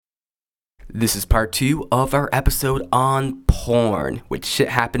This is part 2 of our episode on porn, which shit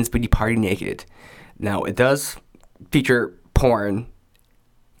happens when you party naked. Now, it does feature porn,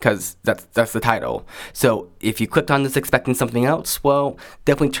 because that's the title. So, if you clicked on this expecting something else, well,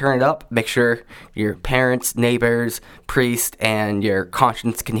 definitely turn it up. Make sure your parents, neighbors, priest, and your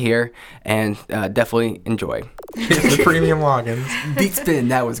conscience can hear, and definitely enjoy. The premium logins. Beat spin,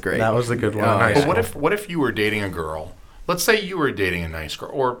 that was great. That was a good one. Nice. But what if you were dating a girl? Let's say you were dating a nice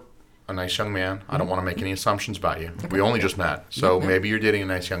girl, or a nice young man. I don't want to make any assumptions about you. We only just met. So maybe you're dating a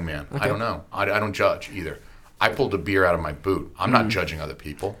nice young man. I don't know. I don't judge either. I pulled a beer out of my boot. I'm not judging other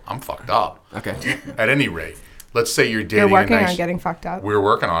people. I'm fucked up. Okay. At any rate, let's say you're dating You're working a nice... on getting fucked up. We're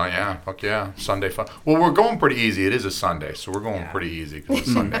working on it, yeah. Fuck yeah. Sunday fun. Well, we're going pretty easy. It is a Sunday, so we're going pretty easy because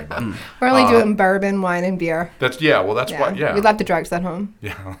it's Sunday. But, We're only doing bourbon, wine, and beer. that's why, yeah. We left the drugs at home.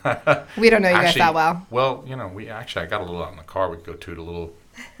 Yeah. We don't know you guys that well. Well, I got a little out in the car. We could go toot a little,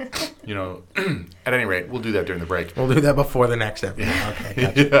 at any rate, we'll do that during the break. We'll do that before the next episode. Okay,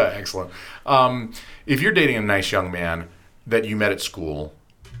 gotcha. Yeah, excellent. If you're dating a nice young man that you met at school,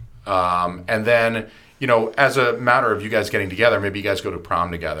 and then, as a matter of you guys getting together, maybe you guys go to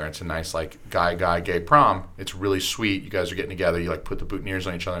prom together. It's a nice, guy, gay prom. It's really sweet. You guys are getting together. You, put the boutonnieres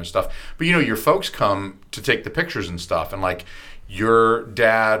on each other and stuff. But, your folks come to take the pictures and stuff. And, your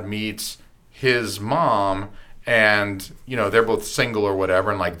dad meets his mom, and, they're both single or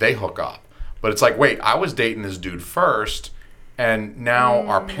whatever, and, they hook up. But it's wait, I was dating this dude first, and now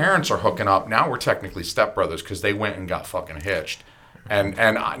our parents are hooking up. Now we're technically stepbrothers because they went and got fucking hitched. And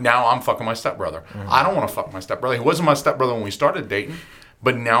now I'm fucking my stepbrother. I don't want to fuck my stepbrother. He wasn't my stepbrother when we started dating,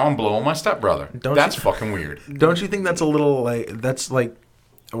 but now I'm blowing my stepbrother. That's fucking weird. Don't you think that's a little that's like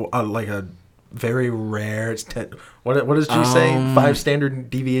a very rare? What does she say? 5 standard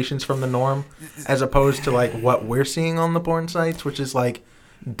deviations from the norm, as opposed to what we're seeing on the porn sites, which is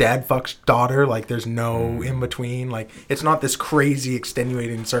dad fucks daughter. There's no in between. It's not this crazy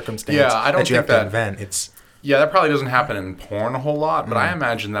extenuating circumstance. Yeah, I don't that you think have to that invent. Yeah, that probably doesn't happen in porn a whole lot, but I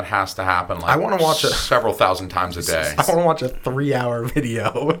imagine that has to happen I want to watch several thousand times a day. I want to watch a 3-hour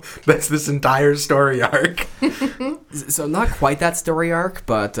video that's this entire story arc. So not quite that story arc,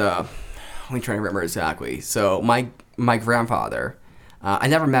 but let me try to remember exactly. So my grandfather, I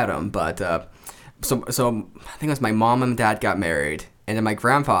never met him, but so I think it was my mom and dad got married, and then my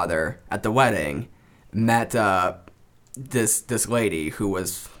grandfather at the wedding met this lady who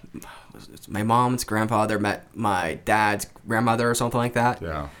was my mom's grandfather met my dad's grandmother or something like that.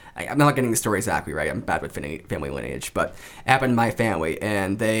 Yeah. I'm not getting the story exactly right. I'm bad with family lineage, but it happened in my family,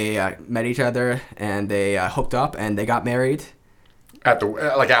 and they met each other, and they hooked up, and they got married. At the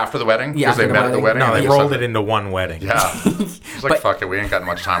after the wedding? Yeah, because they met at the wedding. No, they rolled it into one wedding. Yeah. It's fuck it, we ain't got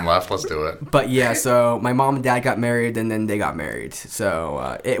much time left. Let's do it. But yeah, so my mom and dad got married, and then they got married.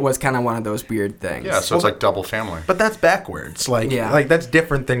 So it was kind of one of those weird things. Yeah, so it's double family. But that's backwards. That's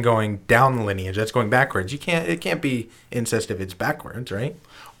different than going down the lineage. That's going backwards. It can't be incest if it's backwards, right?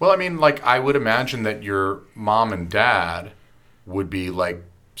 Well, I mean, I would imagine that your mom and dad would be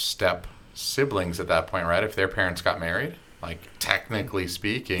step siblings at that point, right? If their parents got married. Technically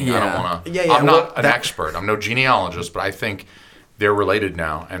speaking, I don't want to... I'm not an expert. I'm no genealogist, but I think they're related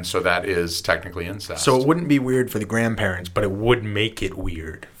now, and so that is technically incest. So it wouldn't be weird for the grandparents, but it would make it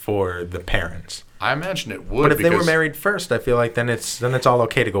weird for the parents. I imagine it would. But if they were married first, I feel then it's all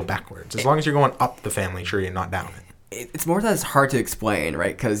okay to go backwards. As long as you're going up the family tree and not down it. It's more that it's hard to explain,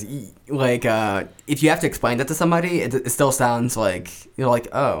 right? Because, if you have to explain that to somebody, it still sounds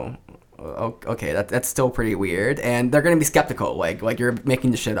oh... okay, that's still pretty weird, and they're gonna be skeptical, like you're making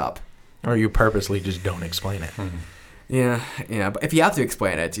the shit up, or you purposely just don't explain it. Yeah. But if you have to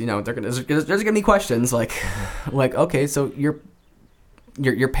explain it, there's gonna be questions okay, so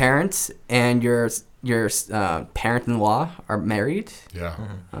your parents and your parent-in-law are married. Yeah.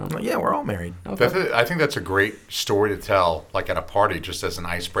 Yeah, we're all married. Okay. I think that's a great story to tell, at a party, just as an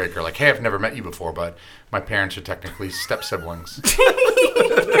icebreaker. Hey, I've never met you before, but my parents are technically step siblings.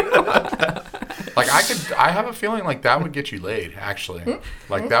 I have a feeling that would get you laid, actually.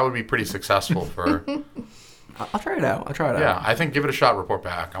 That would be pretty successful for... I'll try it out. Yeah, I think give it a shot, report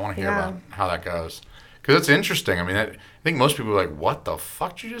back. I want to hear about how that goes. Because it's interesting. I mean, I think most people are what the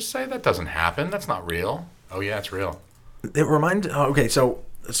fuck did you just say? That doesn't happen. That's not real. Oh, yeah, it's real. It reminds... okay, so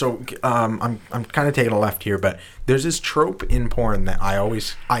I'm kind of taking a left here, but there's this trope in porn that I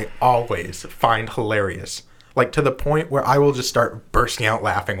always find hilarious. To the point where I will just start bursting out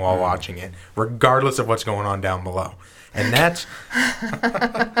laughing while watching it, regardless of what's going on down below. And that's...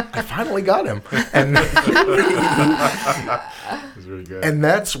 I finally got him. And it's really good. And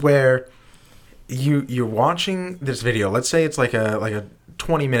that's where you're watching this video. Let's say it's a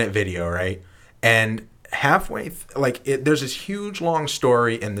 20-minute video, right? And halfway, there's this huge long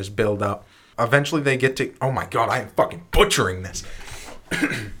story and this build up. Eventually they get to, oh my God, I am fucking butchering this.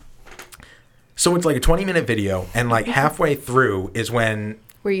 So it's like a 20-minute video, and like halfway through is when...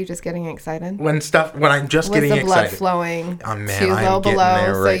 Were you just getting excited? When I'm just getting excited. Was the blood flowing Oh, man, too low below,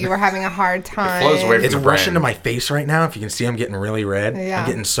 there, right? so you were having a hard time? It flows away from It's the rushing brain. to my face right now. If you can see, I'm getting really red. Yeah. I'm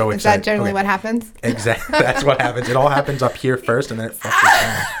getting so Is excited. that generally Okay. what happens? Exactly. That's what happens. It all happens up here first, and then it fucking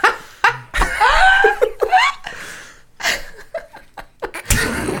down.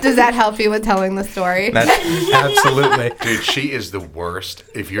 Does that help you with telling the story? That's absolutely. Dude, she is the worst.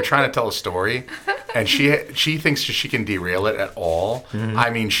 If you're trying to tell a story and she thinks she can derail it at all, I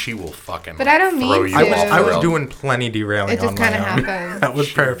mean, she will fucking But I don't throw mean you to. off the I was rails. doing plenty derailing It just on my kind of own. happens. That was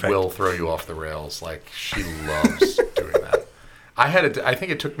She perfect. will throw you off the rails. Like, she loves doing that. I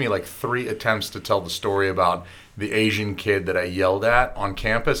think it took me like 3 attempts to tell the story about the Asian kid that I yelled at on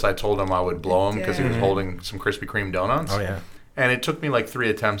campus. I told him I would blow him because he was holding some Krispy Kreme donuts. Oh, yeah. And it took me like 3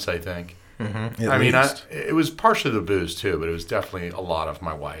 attempts, I think. At I mean, least. it was partially the booze too, but it was definitely a lot of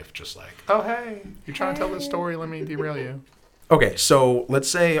my wife just like, oh, hey, you're trying to tell this story, let me derail you. Okay, so let's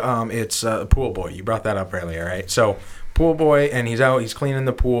say it's Pool Boy. You brought that up earlier, right? So Pool Boy, and he's out, he's cleaning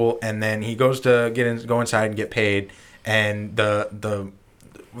the pool, and then he goes to go inside and get paid, and the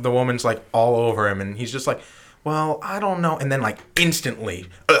woman's like all over him, and he's just like, well, I don't know, and then like instantly,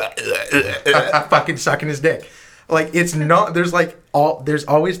 fucking sucking his dick. Like, it's not, there's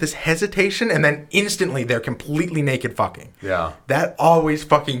always this hesitation, and then instantly they're completely naked fucking. Yeah. That always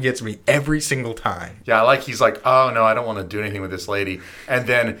fucking gets me every single time. Yeah, like he's like, oh no, I don't want to do anything with this lady. And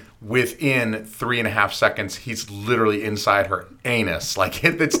then within 3.5 seconds, he's literally inside her anus. Like,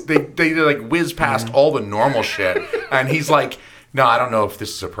 they like whiz past all the normal shit. And he's like, no, I don't know if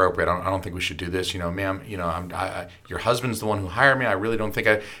this is appropriate. I don't think we should do this. You know, ma'am, you know, your husband's the one who hired me. I really don't think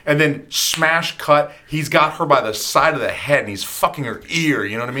And then smash cut, he's got her by the side of the head and he's fucking her ear.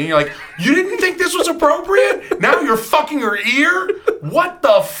 You know what I mean? You're like, you didn't think this was appropriate? Now you're fucking her ear? What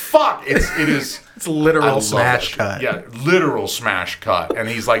the fuck? It is. It's I literal love smash that shit. cut. Yeah, literal smash cut. And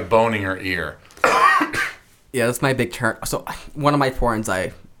he's like boning her ear. Yeah, that's my big turn. So one of my porns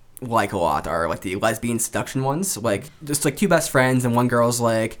I like a lot are like the lesbian seduction ones. Like, just like 2 best friends, and one girl's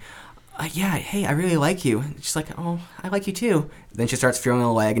like, yeah, hey, I really like you. And she's like, oh, I like you too. Then she starts feeling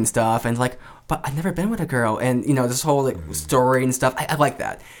a leg and stuff, and it's like, but I've never been with a girl. And, you know, this whole like story and stuff, I like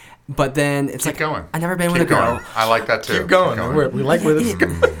that. But then it's Keep like, going. I've never been Keep with a girl. going. I like that too. Keep going. We like where this is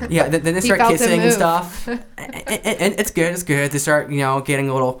going. Yeah, then they start felt it kissing and move. stuff. And it's good, it's good. They start, you know, getting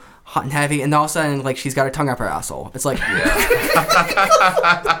a little hot and heavy, and all of a sudden, like, she's got her tongue up her asshole. It's like... Yeah.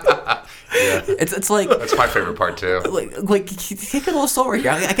 It's like... That's my favorite part too. Like take it a little slower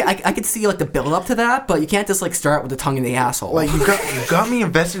here. I could see like the build up to that, but you can't just like start with the tongue in the asshole. Like, you got me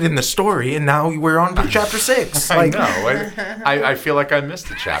invested in the story, and now we're on to chapter 6. I Like, know. I feel like I missed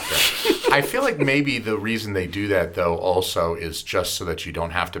the chapter. I feel like maybe the reason they do that, though, also is just so that you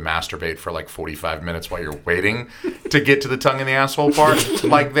don't have to masturbate for like 45 minutes while you're waiting to get to the tongue in the asshole part.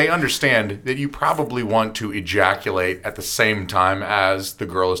 Like, they understand that you probably want to ejaculate at the same time as the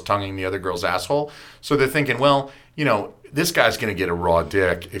girl is tonguing the other girl's asshole. So they're thinking, well, you know, this guy's going to get a raw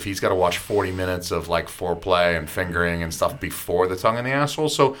dick if he's got to watch 40 minutes of like foreplay and fingering and stuff before the tongue in the asshole.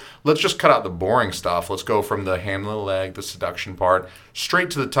 So let's just cut out the boring stuff. Let's go from the hand and the leg, the seduction part, straight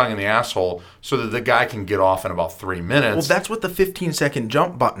to the tongue in the asshole so that the guy can get off in about 3 minutes. well, that's what the 15-second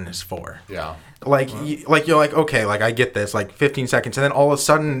jump button is for. Yeah. Like, you're like, okay, like, I get this, like, 15 seconds, and then all of a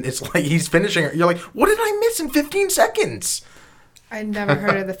sudden, it's like he's finishing it. You're like, what did I miss in 15 seconds? I'd never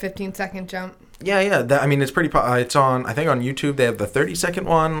heard of the 15-second jump. Yeah. I mean, it's pretty. It's on. I think on YouTube they have the 30-second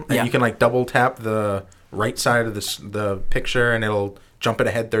one, and Yeah. you can like double tap the right side of the picture, and it'll jump it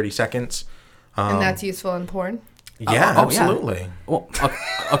ahead 30 seconds. And that's useful in porn? Yeah, oh, yeah. absolutely. Well,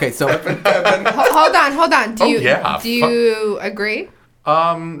 okay, so Hold on. Do you agree?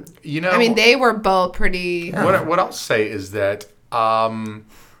 You know, I mean, they were both pretty... what I'll say is that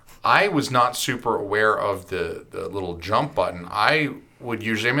I was not super aware of the little jump button. I would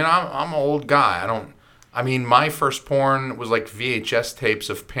usually, I mean, I'm an old guy. My first porn was like VHS tapes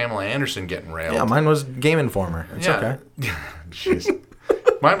of Pamela Anderson getting railed. Yeah, mine was Game Informer. It's okay. Jeez.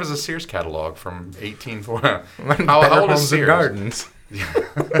 Mine was a Sears catalog from 1840. Better How old is Homes and Sears? Gardens.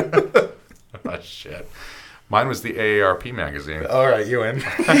 Oh, shit. Mine was the AARP magazine. All right, you win.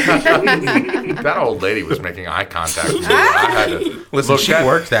 That old lady was making eye contact with me. I had to Listen, look she at,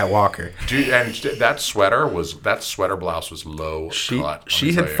 worked that walker. Dude, and that sweater blouse was low cut.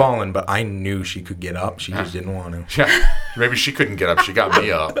 She had fallen, but I knew she could get up. She just didn't want to. Yeah, maybe she couldn't get up. She got me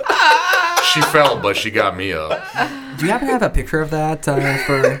up. She fell, but she got me up. Do you happen to have a picture of that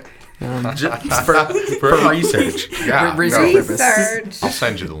for for research? Yeah, Research. I'll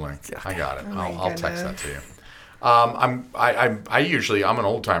send you the link. I got it. Oh my I'll text that goodness. to you. I'm an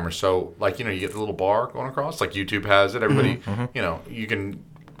old timer, so like you get the little bar going across, like YouTube has it. Everybody, you can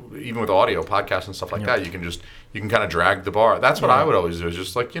even with audio podcasts and stuff like that, you can kind of drag the bar. That's what I would always do. Is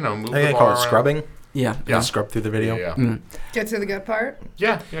just like move the bar They call it around. scrubbing. Yeah. Scrub through the video. Yeah. Get to the good part.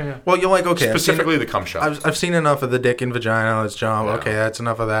 Yeah. Well, you're like, okay, Specifically the cum shot. I've seen enough of the dick and vagina. Let's jump. Yeah. Okay, that's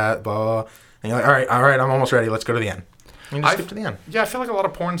enough of that. Blah, blah, blah. And you're like, all right, I'm almost ready. Let's go to the end. You just skip to the end. Yeah, I feel like a lot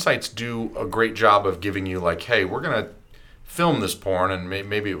of porn sites do a great job of giving you like, hey, we're gonna film this porn, and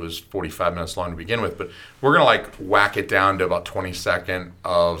maybe it was 45 minutes long to begin with, but we're gonna like whack it down to about 20 seconds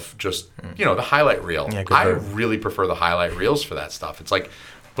of just the highlight reel. Yeah, good I verb. really prefer the highlight reels for that stuff. It's like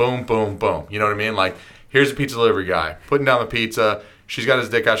boom, boom, boom. You know what I mean? Like here's a pizza delivery guy putting down the pizza. She's got his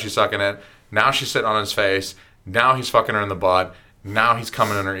dick out. She's sucking it. Now she's sitting on his face. Now he's fucking her in the butt. Now he's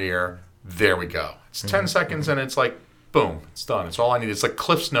coming in her ear. There we go. It's 10 seconds and it's like boom. It's done. It's all I need. It's like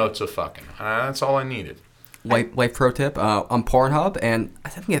Cliff's Notes of fucking. That's all I needed. Life pro tip on Pornhub, and I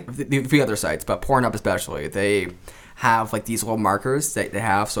think a few other sites, but Pornhub especially, they have like these little markers that they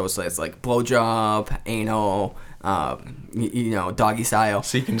have. So it's like blowjob, anal, doggy style.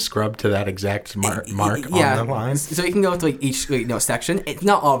 So you can scrub to that exact mark Yeah. on the line. So you can go to like each section. It's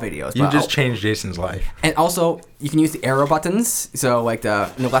not all videos. You but just changed Jason's life. and also you can use the arrow buttons. So like the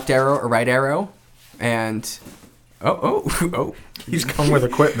left arrow or right arrow, and oh. He's come with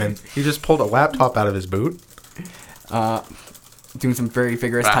equipment. He just pulled a laptop out of his boot. Doing some very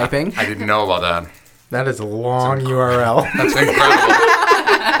vigorous typing. I didn't know about that. That is a long URL. That's incredible.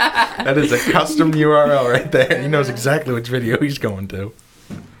 That is a custom URL right there. He knows exactly which video he's going to.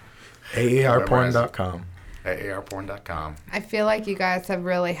 AARporn.com. At AARporn.com. I feel like you guys have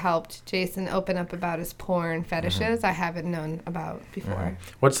really helped Jason open up about his porn fetishes I haven't known about before.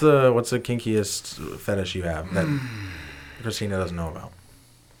 What's the kinkiest fetish you have that Christina doesn't know about?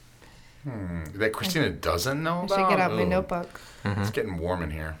 That Christina doesn't know I about? should get out my Ooh. notebook. It's getting warm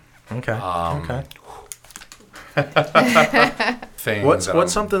in here. Okay. Okay. Things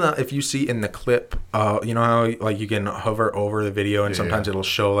What's something that if you see in the clip, you know how like you can hover over the video and sometimes it'll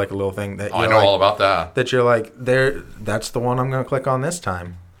show like a little thing that I you're know like, all about that. that you're like that's the one I'm gonna click on this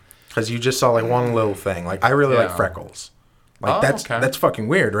time, because you just saw like one little thing. Like I really like freckles. Like that's fucking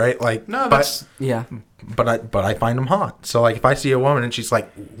weird, right? Like No, that's Yeah. but I find them hot. So like if I see a woman and she's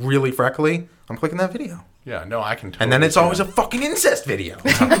like really freckly, I'm clicking that video. yeah. No, I can. Totally And then it's see always that. a fucking incest video.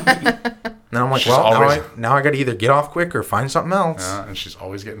 And I'm like, She's well, always- now I got to either get off quick or find something else. And she's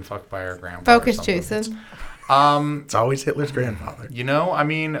always getting fucked by her grandpa. Focus, or something. Jason. It's always Hitler's grandfather. I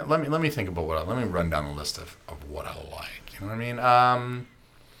mean, let me think about let me run down the list of what I like. You know what I mean?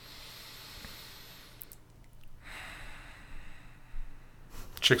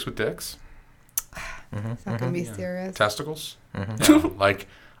 Chicks with dicks, It's not gonna be serious. testicles. Yeah, like,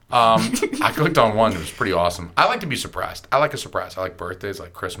 I clicked on one. It was pretty awesome. I like to be surprised. I like a surprise. I like birthdays, I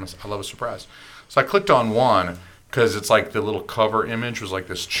like Christmas. I love a surprise. So I clicked on one because it's like the little cover image was like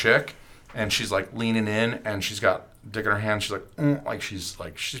this chick, and she's like leaning in, and she's got dick in her hand. She's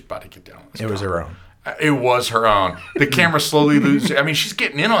like she's about to get down. It was her own. It was her own. The camera slowly loses. I mean, she's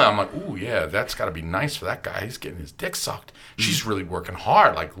getting in on it. I'm like, ooh, yeah, that's got to be nice for that guy. He's getting his dick sucked. She's really working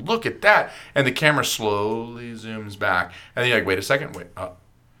hard. Like, look at that. And the camera slowly zooms back. And then you're like, wait a second. Wait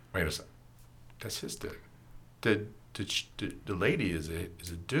a second. That's his dick. The lady is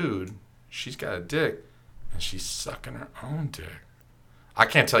a dude. She's got a dick. And she's sucking her own dick. I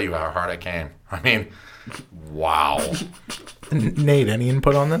can't tell you how hard I came. I mean, wow. Nate, any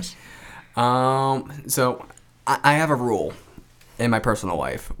input on this? So I have a rule in my personal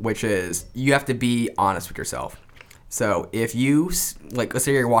life, which is you have to be honest with yourself. So if you, like, let's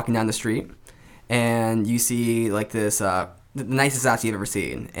say you're walking down the street and you see like this, the nicest ass you've ever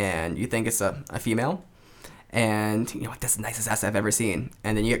seen, and you think it's a female, and you know, like, that's the nicest ass I've ever seen,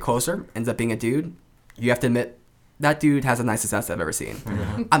 and then you get closer, ends up being a dude, you have to admit that dude has the nicest ass I've ever seen.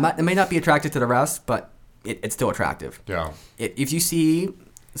 Mm-hmm. I may not be attracted to the rest, but it's still attractive. Yeah. If you see,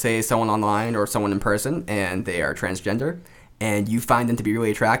 say, someone online or someone in person and they are transgender and you find them to be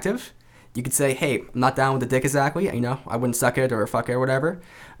really attractive, you could say, hey, I'm not down with the dick exactly. You know, I wouldn't suck it or fuck it or whatever,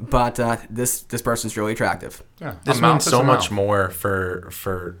 but this person's really attractive. Yeah. This means so much more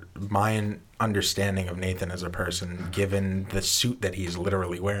for my understanding of Nathan as a person, given the suit that he's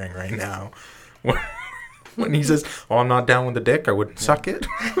literally wearing right now. When he says, "Oh, I'm not down with the dick," I wouldn't suck it.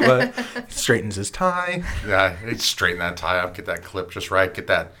 But he straightens his tie. Yeah, he'd straighten that tie up, get that clip just right, get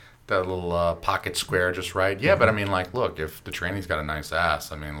that pocket square just right. Yeah, but I mean, like, look, if the tranny's got a nice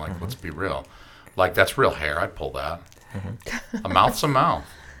ass, I mean, like, let's be real. Like, that's real hair. I'd pull that. A mouth's a mouth.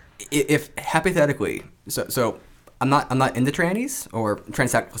 If hypothetically, so I'm not into trannies or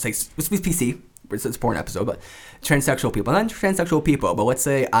transsexual. Let's be PC. It's a porn episode, but transsexual people. Not transsexual people, but let's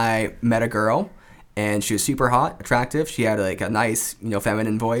say I met a girl and she was super hot, attractive. She had like a nice,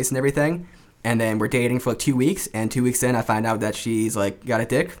 feminine voice and everything. And then we're dating for like 2 weeks, and 2 weeks in, I find out that she's like got a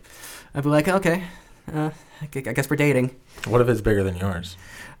dick. I'd be like, okay, I guess we're dating. What if it's bigger than yours?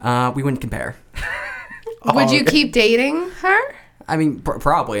 We wouldn't compare. Would you keep dating her? I mean,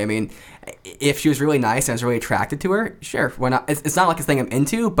 probably. I mean, if she was really nice and I was really attracted to her, sure, why not? It's not like a thing I'm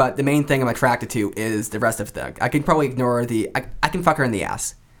into, but the main thing I'm attracted to is the rest of the thing. I can probably ignore I can fuck her in the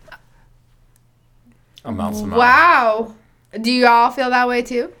ass. A mouth's a mouth. Wow. Do you all feel that way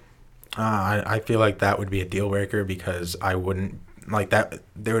too? I feel like that would be a deal breaker because I wouldn't like that.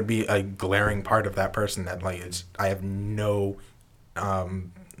 There would be a glaring part of that person that like I have no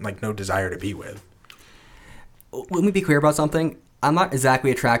no desire to be with. Let me be clear about something. I'm not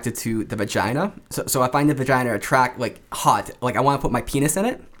exactly attracted to the vagina. So I find the vagina hot. Like I want to put my penis in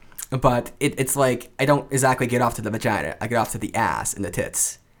it, but it's like I don't exactly get off to the vagina. I get off to the ass and the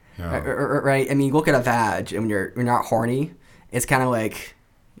tits. Yeah. Right? I mean, look at a vag, and when you're not horny, it's kind of like,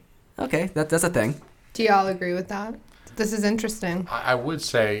 okay, that's a thing. Do y'all agree with that? This is interesting. I would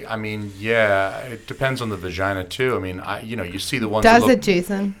say, I mean, yeah, it depends on the vagina too. I mean, you see the ones. Does it,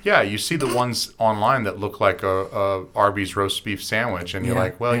 Jason? Yeah, you see the ones online that look like a Arby's roast beef sandwich, and you're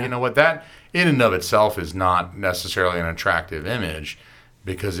like, well, you know what? That in and of itself is not necessarily an attractive image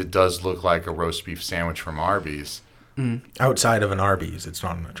because it does look like a roast beef sandwich from Arby's. Outside of an Arby's, it's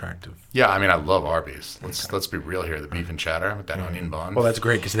not an attractive. Yeah, I mean, I love Arby's. Let's be real here. The beef and cheddar with that onion bun. Well, that's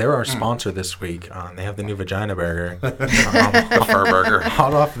great because they're our sponsor this week. They have the new vagina burger. The fur burger.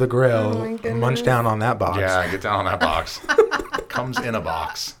 Hot off the grill. Oh my goodness. Munch down on that box. Yeah, get down on that box. Comes in a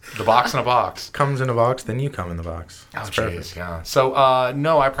box. The box in a box. Comes in a box, then you come in the box. Oh, That's jeez, perfect. yeah. So,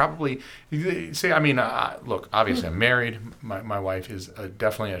 no, I probably see. I mean, look, obviously, I'm married. My wife is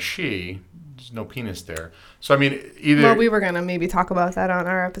definitely a she. There's no penis there. So, I mean, either. Well, we were gonna maybe talk about that on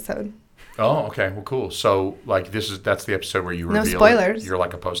our episode. Oh, okay. Well, cool. So, like, that's the episode where you No reveal spoilers. You're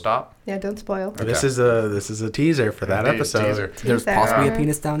like a post-op. Yeah, don't spoil. Okay. This is a teaser for that Indeed, episode. teaser. There's possibly a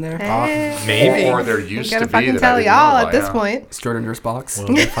penis down there. Hey. Maybe. Or there used I'm to gonna be. fucking that I tell didn't y'all know at about, this yeah. point. Schrodinger's box. We'll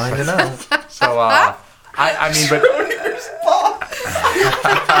be finding out. So, I mean, but.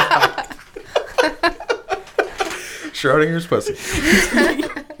 Schrodinger's pussy.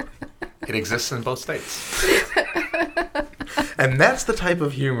 It exists in both states. And that's the type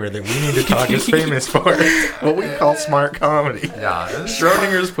of humor that we need to talk is famous for. What we call smart comedy. Yeah.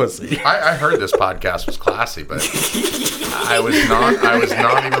 Schrodinger's pussy. I heard this podcast was classy, but I was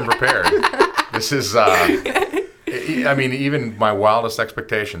not even prepared. This is I mean, even my wildest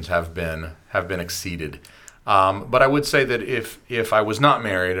expectations have been exceeded. But I would say that if I was not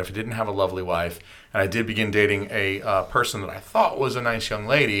married, if I didn't have a lovely wife, and I did begin dating a person that I thought was a nice young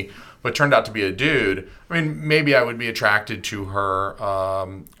lady, but turned out to be a dude, I mean, maybe I would be attracted to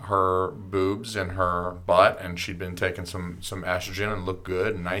her boobs and her butt, and she'd been taking some estrogen and looked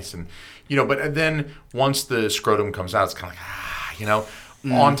good and nice, and but then once the scrotum comes out, it's kind of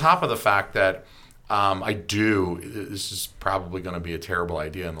like on top of the fact that this is probably going to be a terrible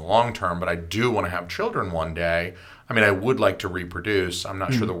idea in the long term, but I do want to have children one day. I mean, I would like to reproduce. I'm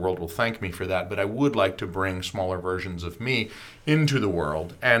not sure the world will thank me for that, but I would like to bring smaller versions of me into the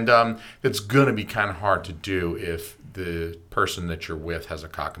world. And it's going to be kind of hard to do if the person that you're with has a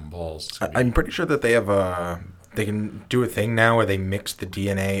cock and balls. I'm pretty sure that they have they can do a thing now where they mix the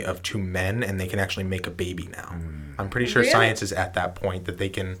DNA of two men and they can actually make a baby now. I'm pretty sure Really? science is at that point that they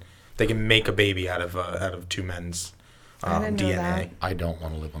can make a baby out of two men's I didn't know DNA. that. I don't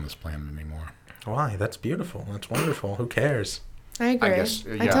want to live on this planet anymore. Why? That's beautiful. That's wonderful. Who cares? I agree. guess,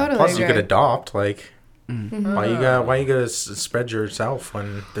 I yeah. totally Plus, agree. you could adopt. Like, why you gotta spread yourself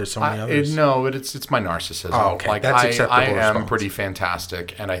when there's so many others? No, but it's my narcissism. Oh, okay. Like, That's I acceptable am response. pretty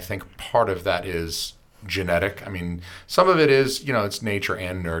fantastic, and I think part of that is genetic. I mean, some of it is, it's nature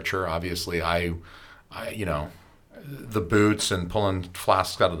and nurture. Obviously, I the boots and pulling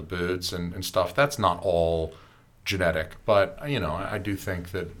flasks out of the boots and stuff, that's not all genetic. But, I do think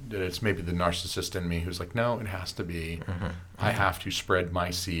that it's maybe the narcissist in me who's like, no, it has to be. I have to spread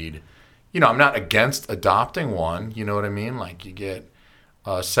my seed. I'm not against adopting one. You know what I mean? Like, you get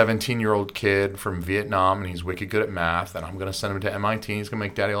a 17-year-old kid from Vietnam, and he's wicked good at math, and I'm going to send him to MIT. He's going to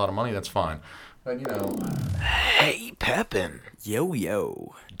make daddy a lot of money. That's fine. But, Hey, Pepin.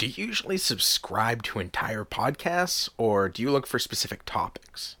 Yo. Do you usually subscribe to entire podcasts, or do you look for specific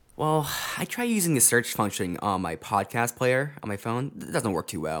topics? Well, I try using the search function on my podcast player on my phone. It doesn't work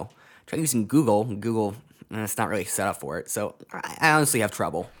too well. Try using Google. Google, it's not really set up for it, so I honestly have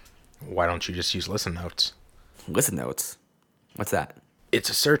trouble. Why don't you just use Listen Notes? Listen Notes. What's that? It's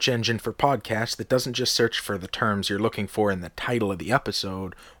a search engine for podcasts that doesn't just search for the terms you're looking for in the title of the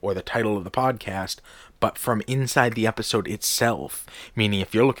episode or the title of the podcast, but from inside the episode itself. Meaning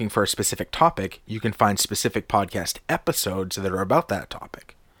if you're looking for a specific topic, you can find specific podcast episodes that are about that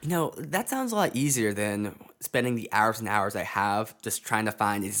topic. You know, that sounds a lot easier than spending the hours and hours I have just trying to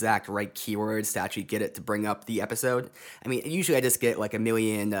find exact right keywords to actually get it to bring up the episode. I mean, usually I just get like a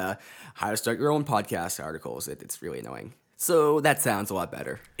million how to start your own podcast articles. It's really annoying. So that sounds a lot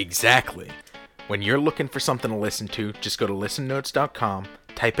better. Exactly. When you're looking for something to listen to, just go to listennotes.com,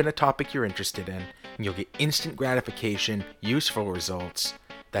 type in a topic you're interested in, and you'll get instant gratification, useful results.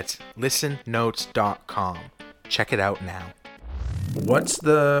 That's listennotes.com. Check it out now. What's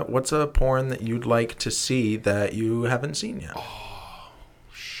a porn that you'd like to see that you haven't seen yet? Oh,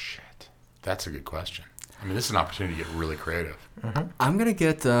 shit. That's a good question. I mean, this is an opportunity to get really creative. Mm-hmm. I'm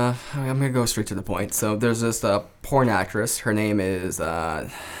gonna go straight to the point. So there's this porn actress. Her name is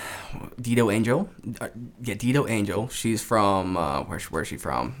Dido Angel. Dido Angel. She's from where's she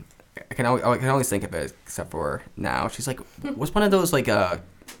from? I can always think of it except for now. She's like was one of those like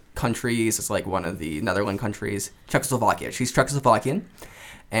countries. It's like one of the Netherlands countries. Czechoslovakia. She's Czechoslovakian,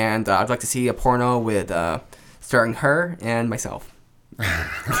 and I'd like to see a porno with starring her and myself.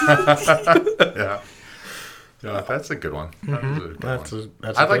 Yeah. Yeah, that's a good one.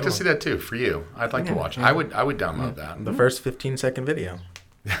 I'd like to see that too for you. I'd like to watch it. I would download that. The first 15-second video.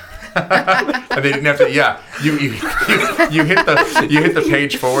 And they didn't have to. Yeah, you hit the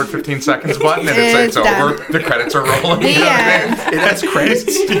page forward 15 seconds button and it's over. The credits are rolling. The end. It has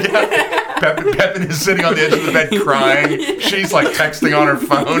credits. Yeah. Pepin is sitting on the edge of the bed crying. She's like texting on her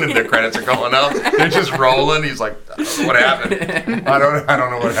phone and the credits are going up. They're just rolling. He's like, I don't know what happened. I don't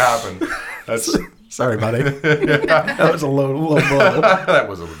know what happened. That's. Sorry, buddy. That was a low blow. That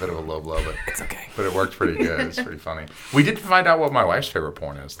was a bit of a low blow, but it's okay. But it worked pretty good. It's pretty funny. We did find out what my wife's favorite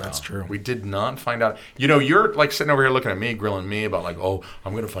porn is, though. That's true. We did not find out. You know, you're like sitting over here looking at me, grilling me about like, oh,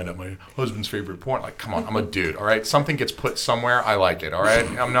 I'm going to find out my husband's favorite porn. Like, come on, I'm a dude, all right? Something gets put somewhere, I like it, all right?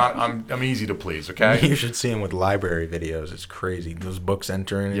 I'm easy to please, okay? You should see him with library videos. It's crazy. Those books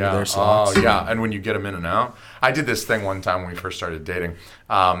entering into their slots. Oh, yeah. And when you get them in and out. I did this thing one time when we first started dating,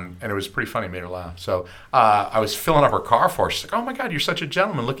 and it was pretty funny. It made her laugh. So I was filling up her car for her. She's like, oh, my God, you're such a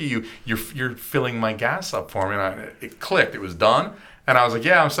gentleman. Look at you. You're filling my gas up for me. And it clicked. It was done. And I was like,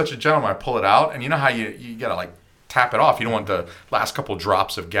 yeah, I'm such a gentleman. I pull it out. And you know how you got to, like, tap it off. You don't want the last couple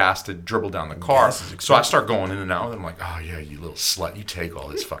drops of gas to dribble down the car. So I start going in and out. And I'm like, oh, yeah, you little slut. You take all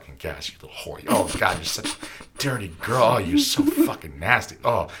this fucking gas, you little whore. Oh, God, you're such a dirty girl. Oh, you're so fucking nasty.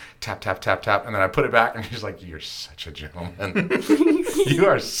 Oh, tap, tap, tap, tap. And then I put it back, and she's like, you're such a gentleman. You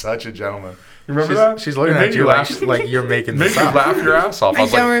are such a gentleman. You remember that? She's looking at you like you're making this up. Make you laugh your ass off. I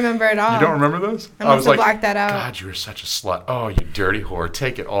don't remember at all. You don't remember this? I must have blocked that out. God, you were such a slut. Oh, you dirty whore.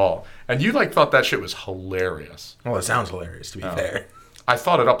 Take it all. And you like thought that shit was hilarious. Well, it sounds hilarious, to be fair. I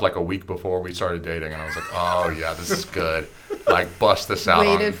thought it up like a week before we started dating, and I was like, oh, yeah, this is good. Like, bust this out.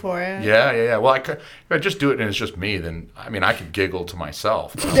 Waited for it. Yeah. Well, if I just do it and it's just me, then, I mean, I could giggle to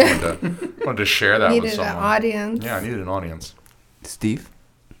myself. I wanted to share that with someone. Needed an audience. Yeah, I needed an audience. Steve?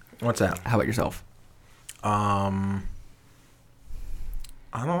 What's that? How about yourself? I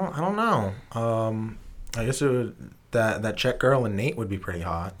don't know. I guess it would, that Czech girl and Nate would be pretty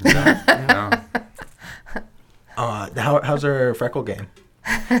hot. Yeah. How's her freckle game?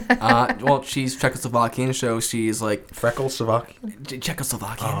 Well, she's Czechoslovakian, so she's like Freckle Slovakian.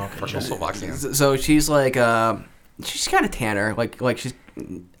 Czechoslovakian. Oh, okay. Czechoslovakian. So she's like she's kind of tanner, like she's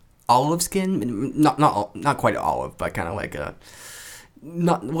olive skin, not quite olive, but kind of like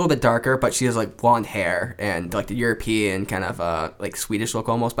not a little bit darker, but she has like blonde hair and like the European kind of like Swedish look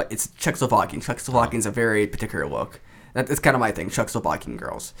almost, but it's Czechoslovakian. Czechoslovakian's a very particular look. That's kind of my thing, Czechoslovakian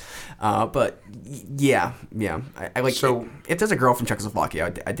girls. But yeah, I like. So if there's a girl from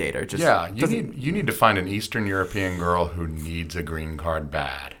Czechoslovakia, I date her. Just you need to find an Eastern European girl who needs a green card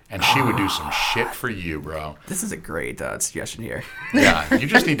bad, and she would do some shit for you, bro. This is a great suggestion here. Yeah, you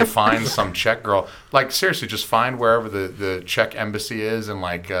just need to find some Czech girl. Like seriously, just find wherever the Czech embassy is, and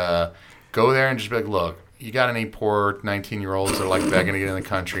like go there and just be like, look. You got any poor 19-year-olds that are like begging to get in the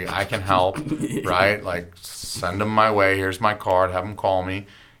country? I can help, right? Like, send them my way. Here's my card. Have them call me.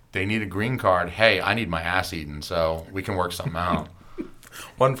 They need a green card. Hey, I need my ass eaten, so we can work something out.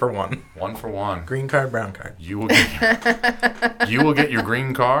 1 for 1. 1 for 1. Green card, brown card. You will get your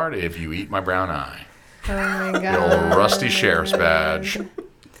green card if you eat my brown eye. Oh my God. The old rusty sheriff's badge.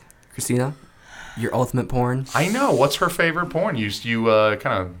 Christina, your ultimate porn? I know. What's her favorite porn? You kind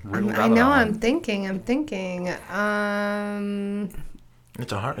of riddled I out know. on. I'm thinking.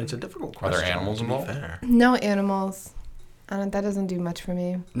 It's a difficult Are question. there animals to be involved? fair. No animals. That doesn't do much for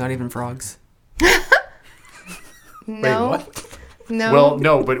me. Not even frogs? No. Wait, what? No. Well,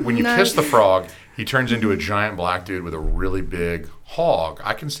 no, but when you None. kiss the frog, he turns into a giant black dude with a really big hog.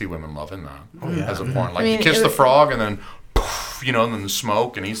 I can see women loving that as a porn. Like, I mean, you kiss it the was- frog and then, poof, and then the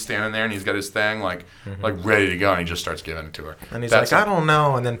smoke, and he's standing there and he's got his thing like ready to go, and he just starts giving it to her. And he's That's like, it. I don't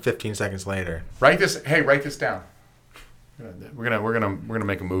know. And then 15 seconds later, Write this down. We're gonna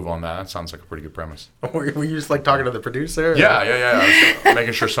make a move on that. That sounds like a pretty good premise. were you just like talking to the producer? Yeah. I was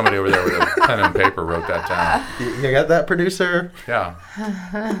making sure somebody over there with a pen and paper wrote that down. You got that, producer? Yeah.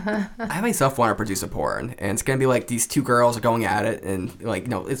 I myself want to produce a porn, and it's gonna be like these two girls are going at it, and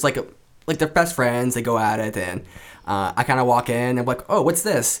it's like they're best friends. They go at it, and I kind of walk in and I'm like, oh, what's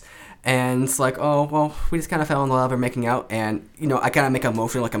this? And it's like, oh, well, we just kind of fell in love and making out, and I kind of make a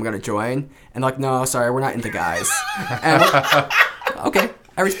motion like I'm gonna join, and like, no, sorry, we're not into guys. And I'm like, okay,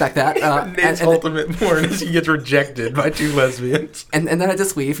 I respect that. Nate's and ultimate porn is he gets rejected by two lesbians, then I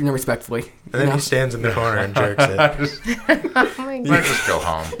just leave, respectfully. and then he stands in the corner and jerks it. Oh my God. Let's just go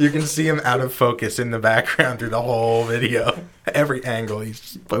home. You can see him out of focus in the background through the whole video. Every angle, he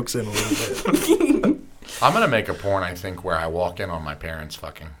just pokes in a little bit. I'm gonna make a porn, I think, where I walk in on my parents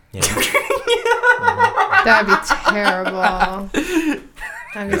fucking. Yeah. That'd be terrible.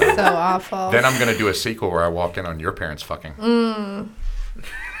 That'd be so awful. Then I'm gonna do a sequel where I walk in on your parents fucking.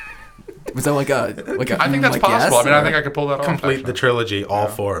 Was that like a I think that's like possible. yes, I mean, I or- think I could pull that off. Complete actually. the trilogy, all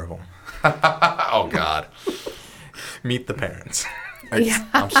four of them. Oh God. Meet the parents. Yeah.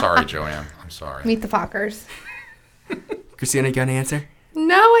 I'm sorry, Joanne. I'm sorry. Meet the Fockers. Christina, you got an answer?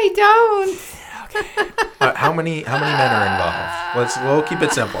 No, I don't. How many men are involved? We'll keep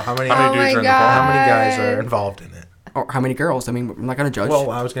it simple. How many How many Oh dudes my are in the God. porn? how many guys are involved in it? Or how many girls? I mean, I'm not gonna judge. Well,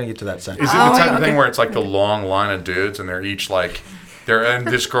 I was gonna get to that second. Is it the Oh, type of okay. thing where it's like the long line of dudes and they're each like, and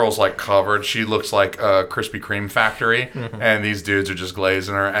this girl's like covered. She looks like a Krispy Kreme factory, and these dudes are just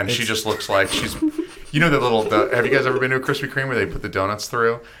glazing her, and she just looks like she's. You know have you guys ever been to a Krispy Kreme where they put the donuts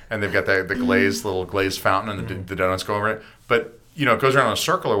through and they've got the glazed little glazed fountain and the donuts go over it, but it goes around in a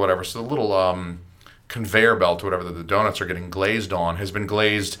circle or whatever. So the little conveyor belt or whatever that the donuts are getting glazed on has been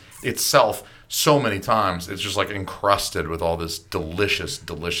glazed itself so many times. It's just like encrusted with all this delicious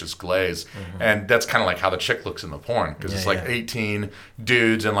glaze. And that's kind of like how the chick looks in the porn, because it's like 18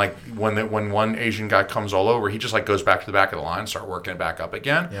 dudes, and like when one Asian guy comes all over, he just like goes back to the back of the line and start working it back up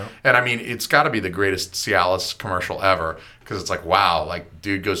again. And I mean, it's got to be the greatest Cialis commercial ever, because it's like, wow, like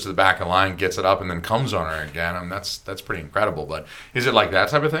dude goes to the back of the line, gets it up, and then comes on her again. I mean, that's pretty incredible. But is it like that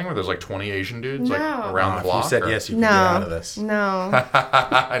type of thing where there's like 20 Asian dudes like No. around the If block? you said or- yes, you could get out of No. this. No.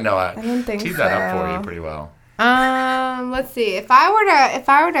 I know. I don't think teed that up for so. you pretty well. Let's see. If I were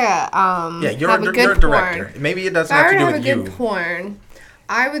to Yeah, you're have a a good director. porn. Maybe it If doesn't I have were to to do have with a you. good porn,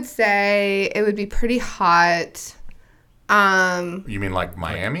 I would say it would be pretty hot. You mean like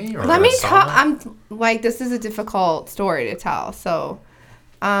Miami? Or Let me sauna? tell. I'm like, this is a difficult story to tell. So,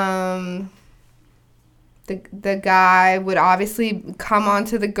 the guy would obviously come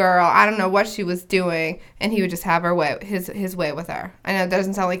onto the girl. I don't know what she was doing, and he would just have her way, his way with her. I know it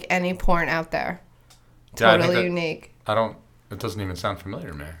doesn't sound like any porn out there. Yeah, I think Totally that- unique. It doesn't even sound familiar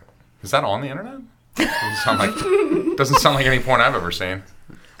to me. Is that on the internet? Doesn't sound like any porn I've ever seen.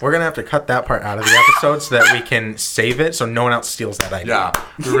 We're gonna have to cut that part out of the episode so that we can save it so no one else steals that idea. Yeah,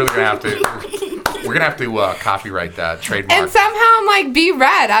 we're really gonna have to. We're gonna have to copyright that trademark. And somehow I'm like, be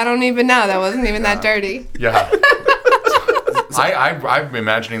red. I don't even know. That wasn't even that dirty. Yeah. I'm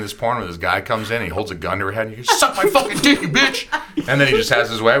imagining this porn where this guy comes in, he holds a gun to her head, and he goes, "Suck my fucking dick, you bitch!" And then he just has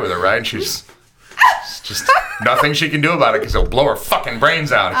his way with her, right? And she's just nothing she can do about it, because he'll blow her fucking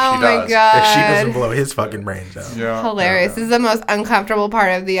brains out if Oh she my does. god. If she doesn't blow his fucking brains out. Yeah. Hilarious. This is the most uncomfortable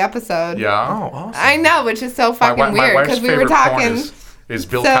part of the episode. Yeah. Oh, awesome. I know, which is so My fucking weird wife's because we were favorite porn talking. is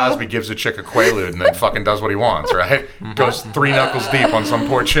Bill So- Cosby gives a chick a Quaalude and then fucking does what he wants, right? Goes 3 knuckles deep on some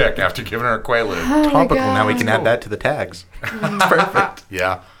poor chick after giving her a Quaalude. Topical. Now we God. can add that to the tags. Perfect.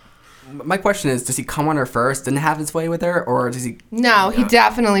 Yeah. My question is, does he come on her first and have his way with her, or does he? No, he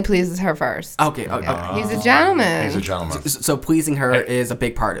definitely pleases her first. Okay, okay. He's a gentleman. He's a gentleman. So pleasing her is a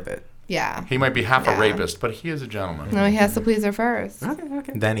big part of it. Yeah. He might be half a Yeah. rapist, but he is a gentleman. No, he has to please her first.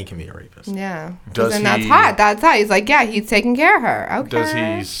 Okay. Then he can be a rapist. Yeah. Does And that's he- hot. That's hot. He's like, yeah, he's taking care of her. Okay. Does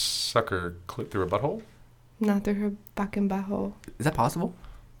he suck her clit through a butthole? Not through her fucking butthole. Is that possible?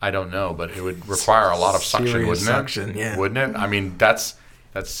 I don't know, but it would require a lot of suction, Serious wouldn't suction, it? yeah. Wouldn't it? I mean, that's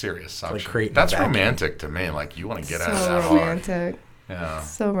serious suction. creating a That's vacuum. romantic to me. Like, you want to get So out of that hard. romantic. Yeah.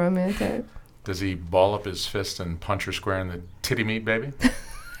 So romantic. Does he ball up his fist and punch her square in the titty meat, baby?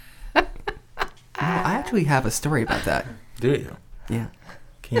 Well, I actually have a story about that. Do you? Yeah.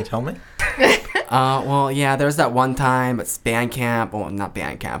 Can you tell me? Well, yeah, there's that one time at band camp. Well, not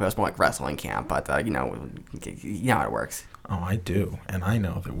band camp. It was more like wrestling camp, but, you know how it works. Oh, I do. And I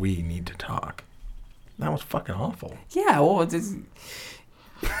know that we need to talk. That was fucking awful. Yeah, well, it's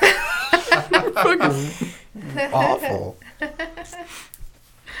Awful.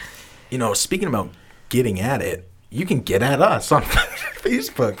 You know, speaking about getting at it, you can get at us on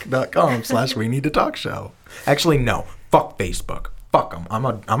Facebook.com/We Need to Talk Show. Actually, no. Fuck Facebook. Fuck them. I'm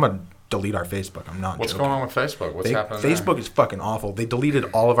a delete our Facebook. I'm not What's joking. going on with Facebook? What's happening there? Facebook is fucking awful. They deleted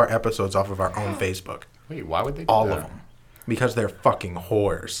all of our episodes off of our own Facebook. Wait, why would they do All that? of them. Because they're fucking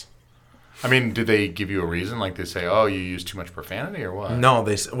whores. I mean, do they give you a reason? Like they say, oh, you use too much profanity or what? No,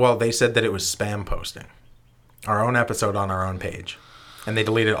 they said that it was spam posting. Our own episode on our own page. And they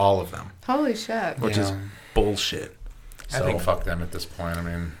deleted all of them, Holy shit. which is bullshit. I think fuck them at this point. I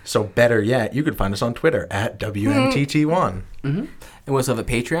mean, So better yet, you can find us on Twitter at WMTT1. It was of a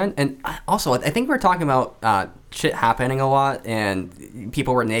Patreon, and also I think we're talking about shit happening a lot, and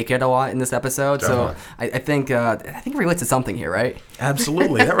people were naked a lot in this episode. Definitely. So I think it relates to something here, right?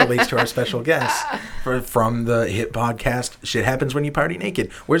 Absolutely. That relates to our special guest from the hit podcast, Shit Happens When You Party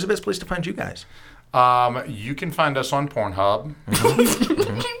Naked. Where's the best place to find you guys? you can find us on Pornhub.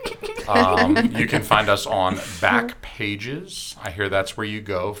 You can find us on Back Pages. I hear that's where you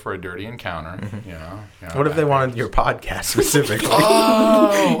go for a dirty encounter. You know, What if they wanted your podcast specifically?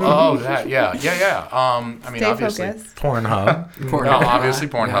 that, yeah. I mean, Stay obviously, focused. Pornhub. obviously,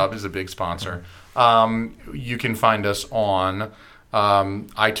 Pornhub is a big sponsor. You can find us on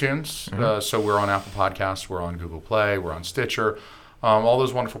iTunes. So we're on Apple Podcasts, we're on Google Play, we're on Stitcher, all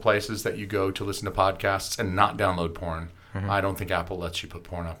those wonderful places that you go to listen to podcasts and not download porn. I don't think Apple lets you put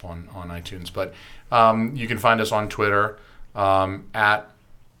porn up on iTunes, but you can find us on Twitter at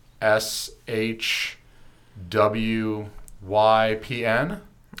SHWYPN.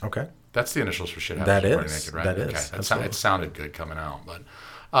 Okay. That's the initials for Shit That Happens When You Party is. Naked, right? That Okay. is. It sounded good coming out, but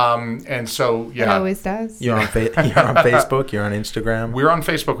and so It yeah. always does. You're on Facebook. You're on Instagram. We're on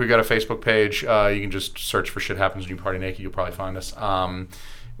Facebook. We've got a Facebook page. You can just search for Shit Happens When You Party Naked. You'll probably find us. I've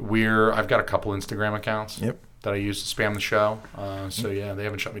got a couple Instagram accounts that I use to spam the show. So yeah, they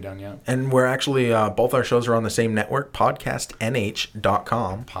haven't shut me down yet. And we're actually, both our shows are on the same network,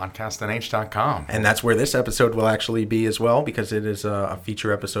 podcastnh.com. Podcastnh.com. And that's where this episode will actually be as well, because it is a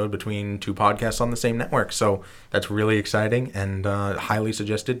feature episode between two podcasts on the same network. So that's really exciting and highly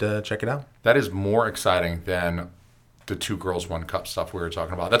suggested to check it out. That is more exciting than the 2 girls 1 cup stuff we were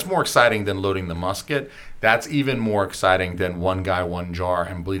talking about. That's more exciting than loading the musket. That's even more exciting than 1 guy 1 jar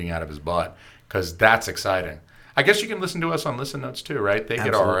and bleeding out of his butt, because that's exciting. I guess you can listen to us on Listen Notes too, right? They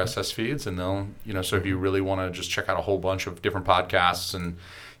get our RSS feeds, and they'll, so if you really want to just check out a whole bunch of different podcasts, and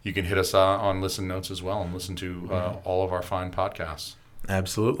you can hit us on Listen Notes as well and listen to all of our fine podcasts.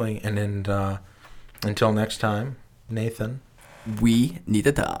 Absolutely. And then until next time, Nathan. We need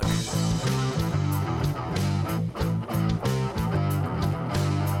to talk.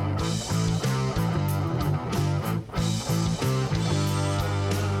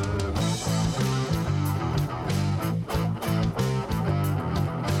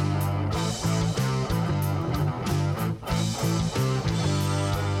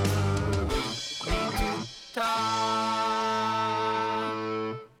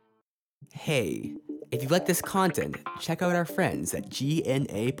 Hey, if you like this content, check out our friends at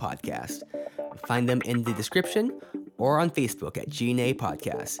GNA Podcast. Find them in the description or on Facebook at GNA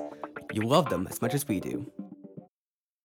Podcast. You'll love them as much as we do.